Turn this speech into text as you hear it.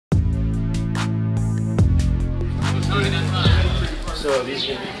So these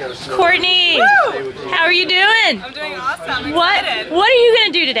are gonna be kind of slow. Courtney, how are you doing? I'm doing awesome. I'm excited. What are you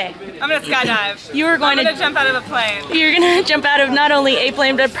gonna do today? I'm gonna skydive. You are going I'm gonna jump out of a plane. You're gonna jump out of not only a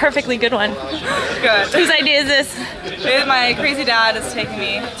plane, but a perfectly good one. Good. Whose idea is this? My crazy dad is taking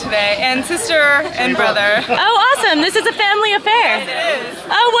me today, and sister and brother. Oh, awesome! This is a family affair. Yes, it is.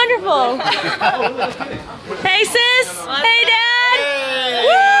 Oh, wonderful. Hey, sis. Hey, Dad. Hey.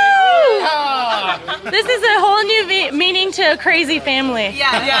 Woo! This is a whole new meaning to a crazy family.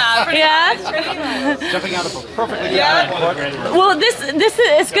 Yeah, pretty Yeah. much. Jumping out of a perfectly good Yeah. Well, this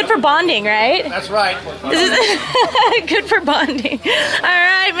is good for bonding, right? That's right. This is good for bonding. All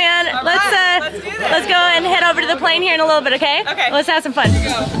right, man. All let's right, let's do this. let's go and head over to the plane here in a little bit, okay? Okay. Let's have some fun.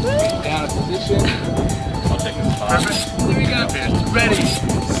 Down a position. I'll take this spot. Perfect. Here we go. Ready,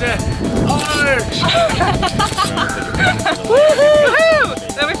 set, arch.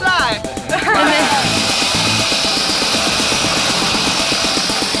 Woohoo! Then we fly.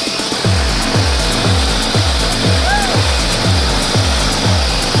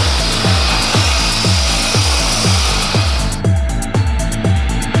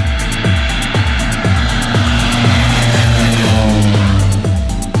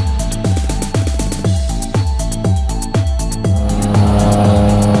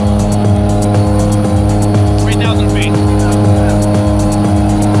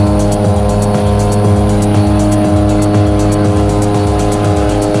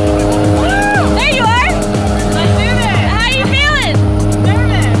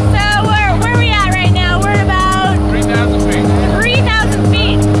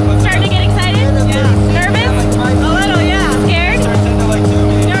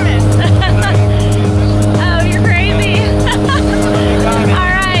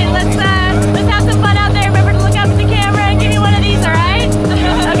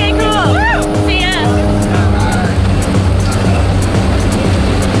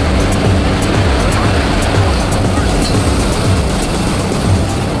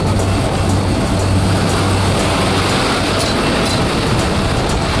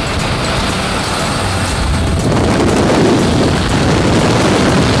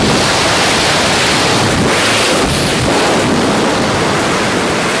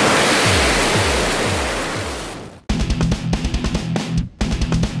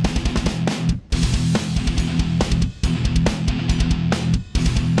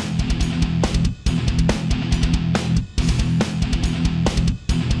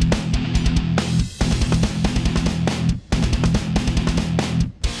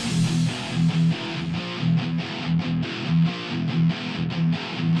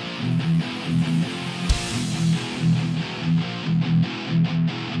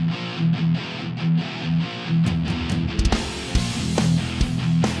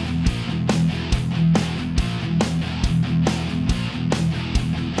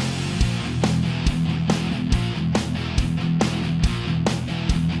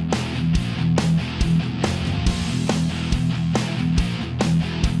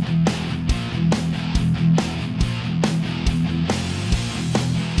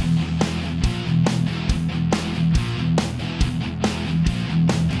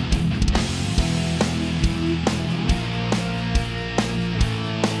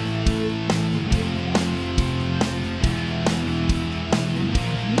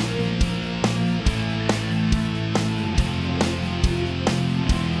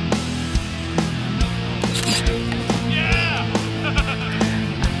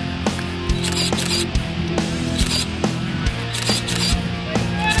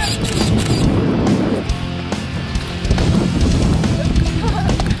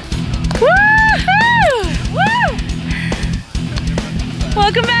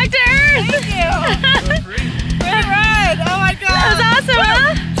 Welcome back to Earth! Thank you! Great ride! Oh my god! That was awesome,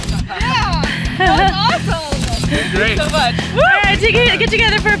 huh? Yeah! That was awesome! Great. So much! Alright, get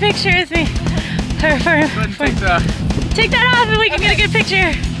together for a picture with me. Take that off and we can get a good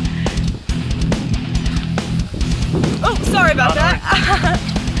picture. Oh, sorry about that.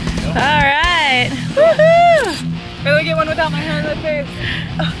 Alright. Woohoo! Really get one without my hand in the face.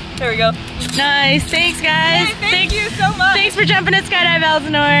 Oh, there we go. Nice. Thanks, guys. Hey, thank you so much. Thanks for jumping at Skydive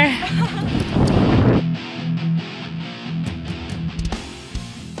Elsinore.